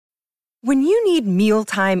When you need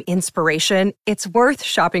mealtime inspiration, it's worth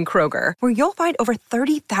shopping Kroger, where you'll find over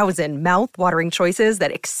 30,000 mouth-watering choices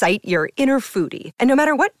that excite your inner foodie. And no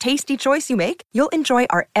matter what tasty choice you make, you'll enjoy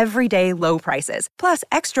our everyday low prices, plus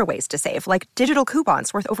extra ways to save, like digital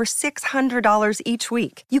coupons worth over $600 each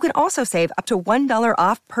week. You can also save up to $1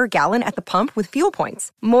 off per gallon at the pump with fuel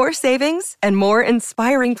points. More savings and more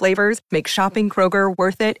inspiring flavors make shopping Kroger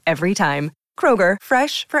worth it every time. Kroger,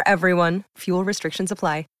 fresh for everyone. Fuel restrictions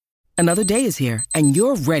apply. Another day is here, and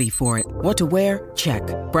you're ready for it. What to wear? Check.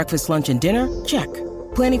 Breakfast, lunch, and dinner? Check.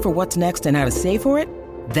 Planning for what's next and how to save for it?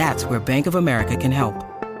 That's where Bank of America can help.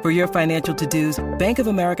 For your financial to-dos, Bank of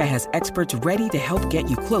America has experts ready to help get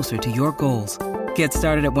you closer to your goals. Get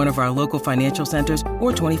started at one of our local financial centers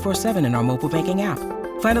or 24/7 in our mobile banking app.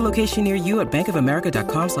 Find a location near you at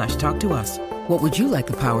bankofamerica.com/talktous. What would you like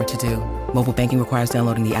the power to do? Mobile banking requires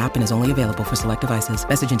downloading the app and is only available for select devices.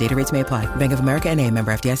 Message and data rates may apply. Bank of America N.A.,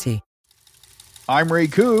 member FDIC. I'm Ray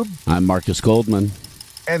Koob. I'm Marcus Goldman.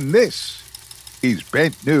 And this is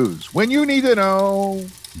Bent News. When you need to know,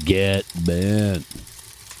 get bent.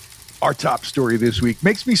 Our top story this week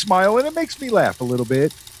makes me smile and it makes me laugh a little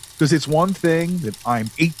bit because it's one thing that I'm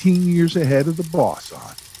 18 years ahead of the boss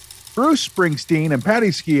on. Bruce Springsteen and Patty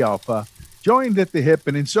Scialfa joined at the hip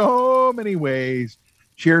and in so many ways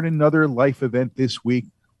shared another life event this week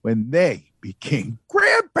when they became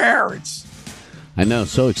grandparents. I know,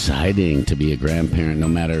 so exciting to be a grandparent. No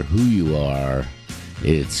matter who you are,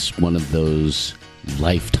 it's one of those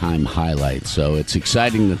lifetime highlights. So it's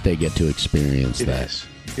exciting that they get to experience that. It is.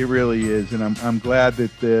 It really is. And I'm glad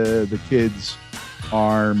that the kids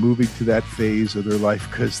are moving to that phase of their life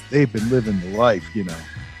because they've been living the life, you know.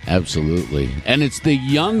 Absolutely. And it's the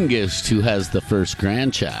youngest who has the first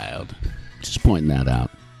grandchild. Just pointing that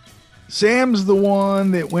out. Sam's the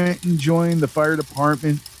one that went and joined the fire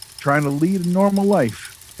department trying to lead a normal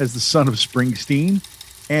life as the son of Springsteen.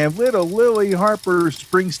 And little Lily Harper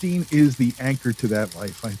Springsteen is the anchor to that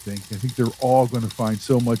life, I think. I think they're all going to find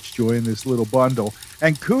so much joy in this little bundle.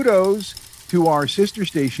 And kudos to our sister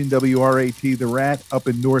station, WRAT The Rat, up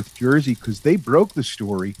in North Jersey, because they broke the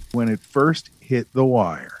story when it first hit the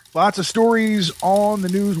wire. Lots of stories on the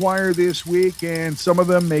news wire this week, and some of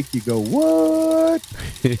them make you go, what?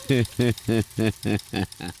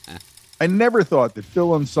 I never thought that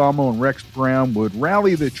Phil Anselmo and Rex Brown would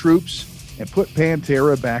rally the troops and put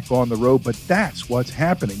Pantera back on the road, but that's what's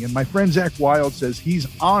happening. And my friend Zach Wilde says he's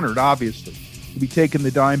honored, obviously, to be taking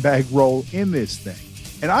the dime bag role in this thing.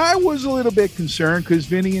 And I was a little bit concerned because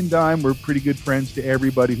Vinny and Dime were pretty good friends to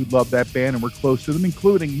everybody who loved that band and were close to them,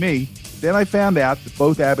 including me. Then I found out that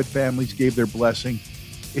both Abbott families gave their blessing.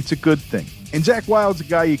 It's a good thing. And Zach Wilde's a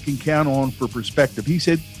guy you can count on for perspective. He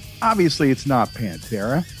said, obviously it's not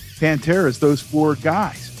Pantera. Pantera is those four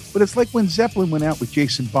guys. But it's like when Zeppelin went out with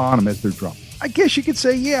Jason Bonham as their drummer. I guess you could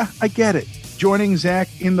say, yeah, I get it. Joining Zach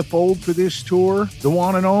in the fold for this tour, the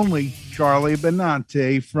one and only Charlie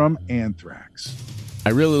Benante from Anthrax. I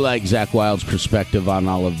really like Zach Wilde's perspective on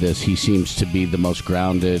all of this. He seems to be the most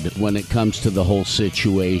grounded when it comes to the whole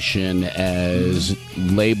situation as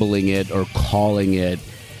labeling it or calling it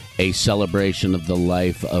a celebration of the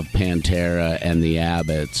life of Pantera and the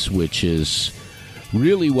Abbotts, which is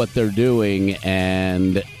really what they're doing.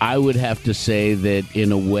 And I would have to say that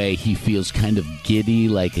in a way he feels kind of giddy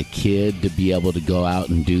like a kid to be able to go out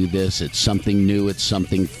and do this. It's something new, it's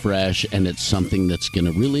something fresh, and it's something that's going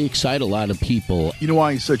to really excite a lot of people. You know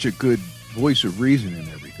why he's such a good voice of reason and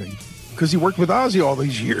everything? Because he worked with Ozzy all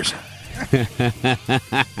these years.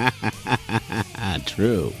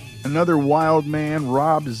 True. Another wild man,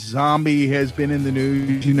 Rob Zombie, has been in the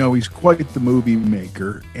news. You know, he's quite the movie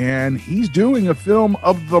maker, and he's doing a film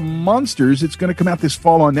of the Munsters. It's going to come out this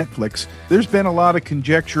fall on Netflix. There's been a lot of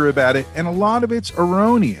conjecture about it, and a lot of it's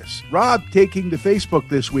erroneous. Rob, taking to Facebook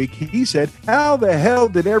this week, he said, how the hell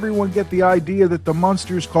did everyone get the idea that the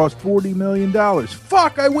Munsters cost $40 million?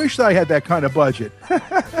 Fuck, I wish I had that kind of budget.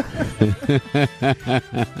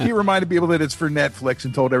 He reminded people that it's for Netflix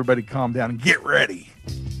and told everybody to calm down and get ready.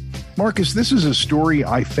 Marcus, this is a story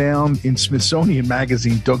I found in Smithsonian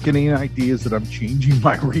Magazine. Don't get any ideas that I'm changing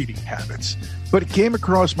my reading habits. But it came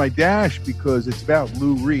across my dash because it's about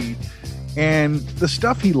Lou Reed and the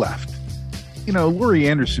stuff he left. You know, Laurie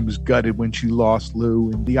Anderson was gutted when she lost Lou,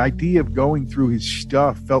 and the idea of going through his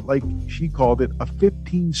stuff felt like, she called it, a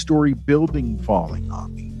 15-story building falling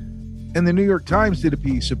on me. And the New York Times did a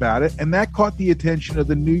piece about it, and that caught the attention of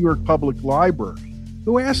the New York Public Library,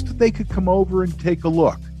 who asked if they could come over and take a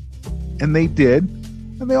look. And they did,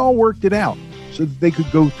 and they all worked it out so that they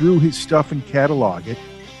could go through his stuff and catalog it.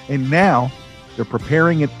 And now they're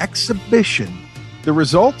preparing an exhibition. The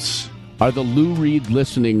results? are the Lou Reed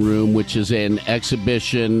Listening Room, which is an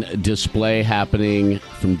exhibition display happening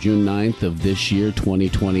from June 9th of this year,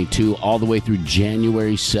 2022, all the way through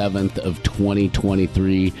January 7th of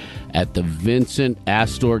 2023 at the Vincent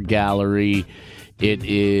Astor Gallery. It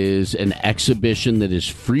is an exhibition that is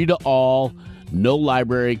free to all. No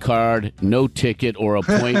library card, no ticket or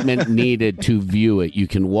appointment needed to view it. You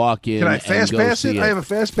can walk in. Can I fast pass it? I have a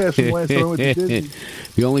fast pass from last time I went to Disney.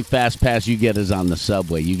 The only fast pass you get is on the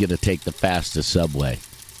subway. You get to take the fastest subway.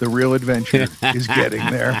 The real adventure is getting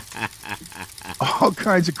there. All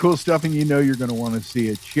kinds of cool stuff, and you know you're going to want to see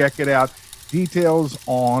it. Check it out. Details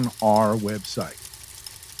on our website.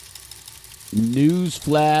 News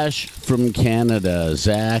flash from Canada.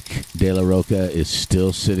 Zach De La Roca is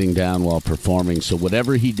still sitting down while performing, so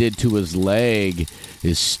whatever he did to his leg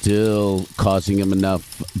is still causing him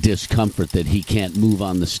enough discomfort that he can't move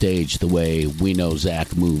on the stage the way we know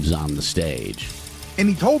Zach moves on the stage. And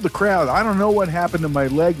he told the crowd, I don't know what happened to my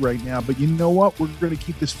leg right now, but you know what? We're going to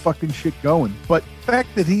keep this fucking shit going. But the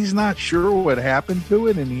fact that he's not sure what happened to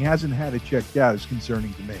it and he hasn't had it checked out is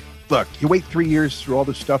concerning to me. Look, you wait 3 years through all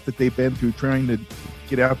the stuff that they've been through trying to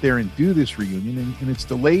get out there and do this reunion, and it's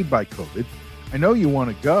delayed by COVID. I know you want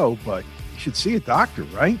to go, but you should see a doctor,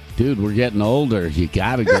 right? Dude, we're getting older. You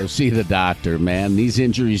got to go see the doctor, man. These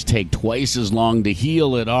injuries take twice as long to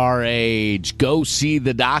heal at our age. Go see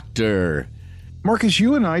the doctor. Marcus,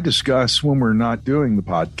 you and I discuss when we're not doing the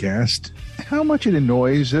podcast how much it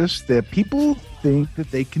annoys us that people think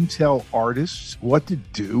that they can tell artists what to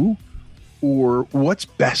do or what's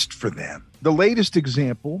best for them. The latest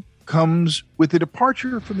example comes with the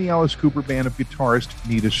departure from the Alice Cooper band of guitarist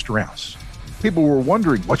Nita Strauss. People were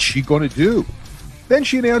wondering, what's she going to do? Then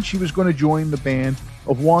she announced she was going to join the band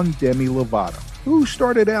of one Demi Lovato, who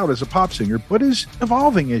started out as a pop singer but is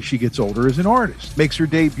evolving as she gets older as an artist. Makes her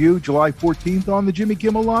debut July 14th on the Jimmy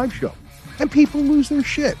Kimmel Live show. And people lose their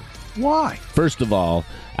shit. Why? First of all,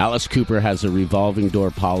 Alice Cooper has a revolving door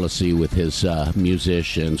policy with his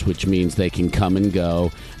musicians, which means they can come and go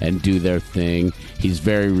and do their thing. He's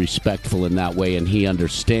very respectful in that way, and he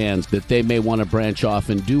understands that they may want to branch off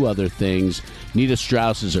and do other things. Nita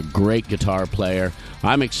Strauss is a great guitar player.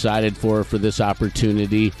 I'm excited for her for this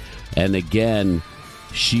opportunity. And again,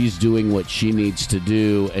 she's doing what she needs to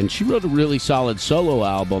do, and she wrote a really solid solo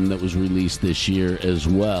album that was released this year as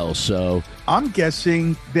well. So I'm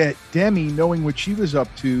guessing that Demi, knowing what she was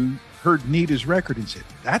up to, heard Nita's record and said,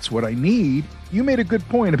 that's what I need. You made a good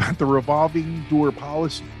point about the revolving door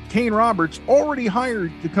policy. Kane Roberts already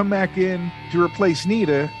hired to come back in to replace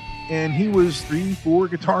Nita, and he was 3-4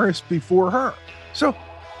 guitarists before her. So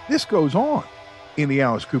this goes on in the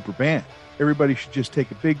Alice Cooper band. Everybody should just take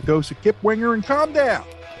a big dose of Kip Winger and calm down.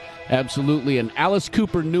 Absolutely. And Alice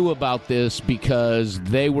Cooper knew about this because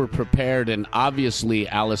they were prepared. And obviously,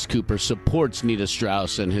 Alice Cooper supports Nita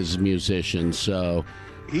Strauss and his musicians. So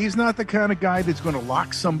he's not the kind of guy that's going to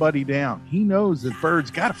lock somebody down. He knows that birds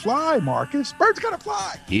got to fly, Marcus. Birds got to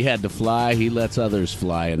fly. He had to fly. He lets others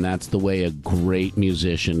fly. And that's the way a great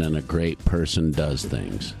musician and a great person does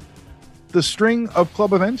things. The string of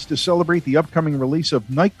club events to celebrate the upcoming release of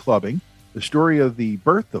Nightclubbing, the story of the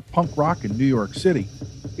birth of punk rock in New York City,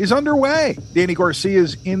 is underway. Danny Garcia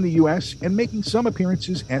is in the U.S. and making some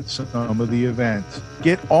appearances at some of the events.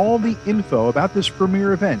 Get all the info about this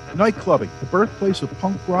premiere event, Nightclubbing, the birthplace of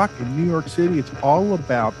punk rock in New York City. It's all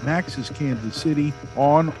about Max's Kansas City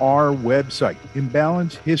on our website,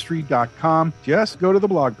 imbalancehistory.com. Just go to the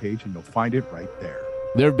blog page and you'll find it right there.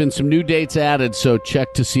 There have been some new dates added, so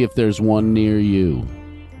check to see if there's one near you.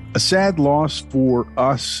 A sad loss for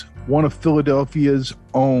us. One of Philadelphia's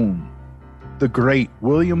own. The great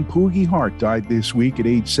William Poogie Hart died this week at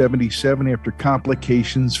age 77 after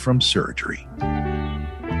complications from surgery.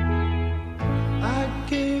 I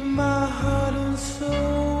gave my heart and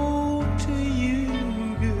soul to you,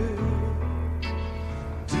 girl.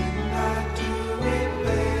 Didn't I do it,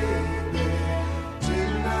 baby?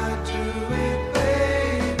 Didn't I do it,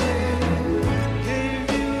 baby?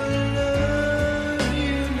 Gave you a love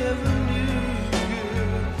you never knew,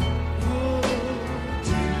 girl.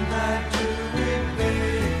 Didn't I do it,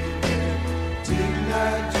 baby? Didn't I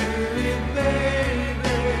do it, baby?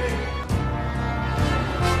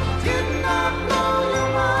 Didn't I blow your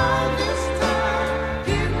mind this time?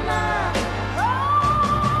 Didn't I?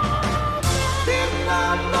 Oh, didn't I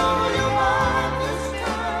blow your mind this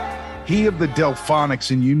time? He of the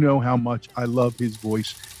Delphonics, and you know how much I love his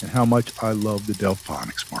voice and how much I love the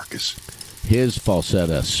Delphonics, Marcus. His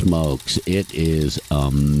falsetto smokes. It is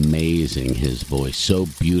amazing, his voice. So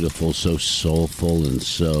beautiful, so soulful, and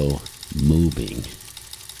so moving.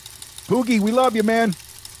 Poogie, we love you, man.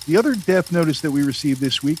 The other death notice that we received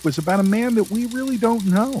this week was about a man that we really don't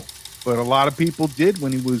know, but a lot of people did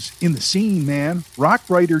when he was in the scene, man. Rock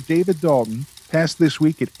writer David Dalton passed this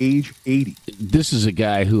week at age 80. This is a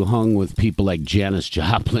guy who hung with people like Janis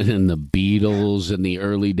Joplin and the Beatles in the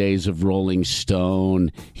early days of Rolling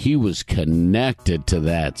Stone. He was connected to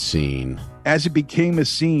that scene. As it became a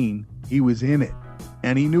scene, he was in it,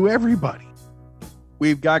 and he knew everybody.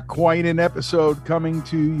 We've got quite an episode coming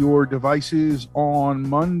to your devices on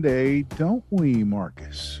Monday, don't we,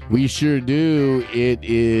 Marcus? We sure do. It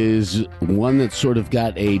is one that's sort of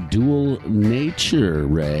got a dual nature,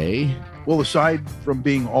 Ray. Well, aside from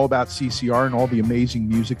being all about CCR and all the amazing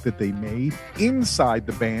music that they made, inside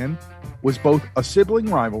the band was both a sibling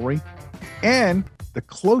rivalry and the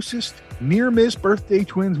closest near-miss birthday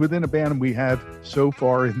twins within a band we have so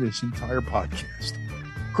far in this entire podcast.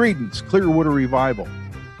 Creedence Clearwater Revival,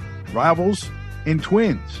 Rivals and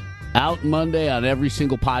Twins. Out Monday on every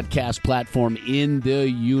single podcast platform in the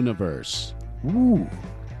universe. Ooh.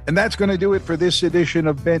 And that's going to do it for this edition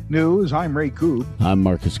of Bent News. I'm Ray Koob. I'm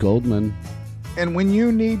Marcus Goldman. And when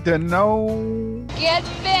you need to know... Get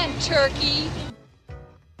bent, turkey!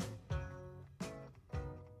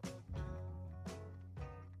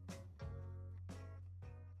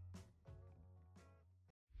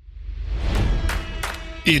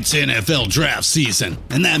 It's NFL draft season,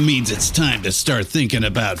 and that means it's time to start thinking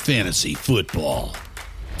about fantasy football.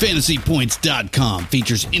 FantasyPoints.com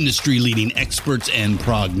features industry-leading experts and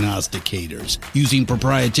prognosticators using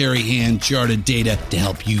proprietary hand-charted data to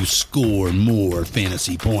help you score more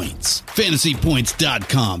fantasy points.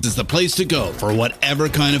 FantasyPoints.com is the place to go for whatever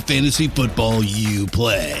kind of fantasy football you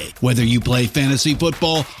play. Whether you play fantasy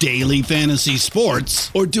football, daily fantasy sports,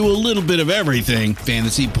 or do a little bit of everything,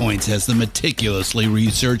 Fantasy Points has the meticulously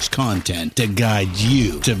researched content to guide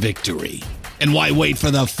you to victory. And why wait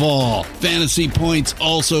for the fall? Fantasy Points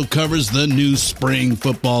also covers the new spring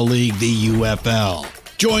football league, the UFL.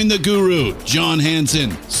 Join the guru, John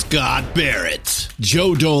Hansen, Scott Barrett,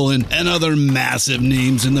 Joe Dolan, and other massive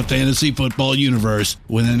names in the fantasy football universe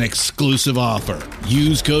with an exclusive offer.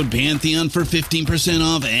 Use code Pantheon for 15%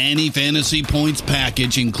 off any Fantasy Points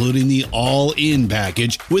package, including the all-in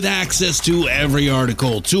package, with access to every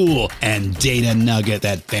article, tool, and data nugget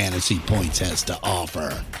that Fantasy Points has to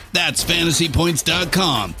offer. That's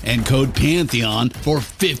FantasyPoints.com and code Pantheon for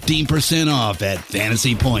 15% off at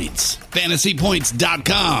Fantasy Points.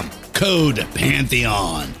 FantasyPoints.com, code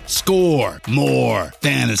Pantheon. Score more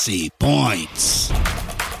fantasy points.